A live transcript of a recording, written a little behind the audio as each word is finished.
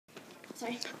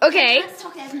Sorry. Okay. Let's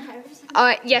talk to Evan Powers.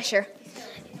 Yeah, sure.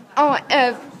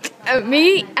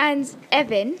 Me and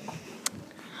Evan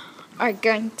are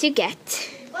going to get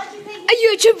a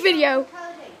YouTube video.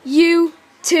 YouTube.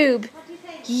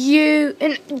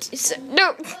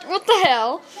 No, what the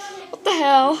hell? What the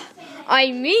hell?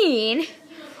 I mean,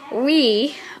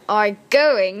 we are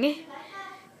going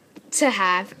to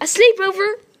have a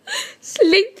sleepover.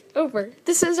 Sleepover.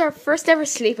 This is our first ever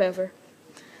sleepover.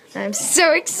 I'm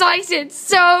so excited.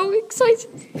 So excited.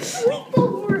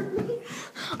 Sleepover.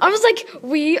 I was like,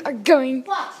 we are going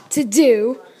to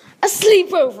do a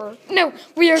sleepover. No,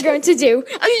 we are going to do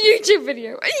a YouTube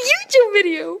video. A YouTube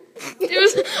video.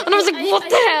 And I was like, what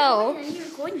the hell? You're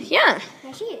recording. Yeah.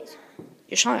 Yeah, she is.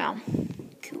 Yes, I am.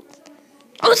 Cool.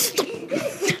 Oh, stop.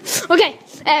 Okay,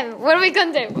 what are we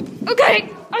going to do?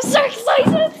 Okay, I'm so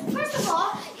excited. First of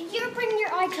all, you're bringing your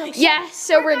iCloud. Yeah,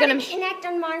 so we're going to... connect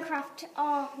on Minecraft.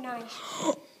 Oh, nice.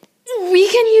 We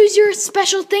can use your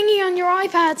special thingy on your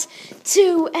iPads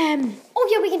to, Oh,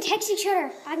 yeah, we can text each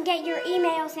other. I can get your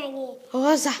email thingy. What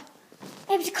was that?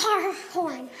 It was a car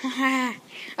horn.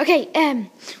 Okay,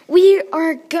 we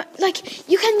are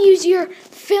you can use your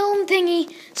film thingy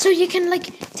so you can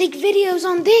take videos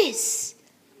on this.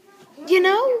 You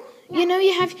know? Yeah. You know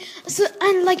you have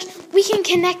and we can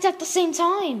connect at the same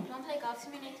time. Don't play Golf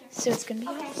Simulator. So it's gonna be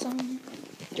awesome.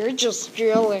 You're just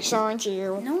jealous, aren't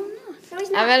you? No, I'm not. No, he's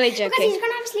not. I'm really joking. Because he's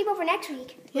gonna have a sleepover next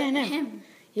week. Yeah, I know. Him.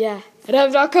 Yeah. And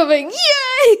I'm not coming.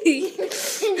 Yay!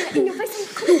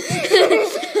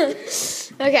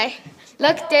 Okay.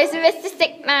 Look, there's Mr.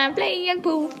 Stickman playing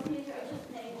pool.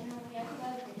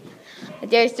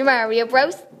 There's the Mario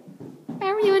Bros.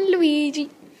 Mario and Luigi.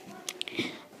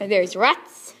 And there's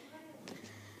rats.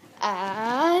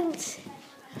 And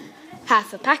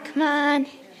half a Pac-Man.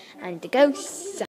 And the ghosts.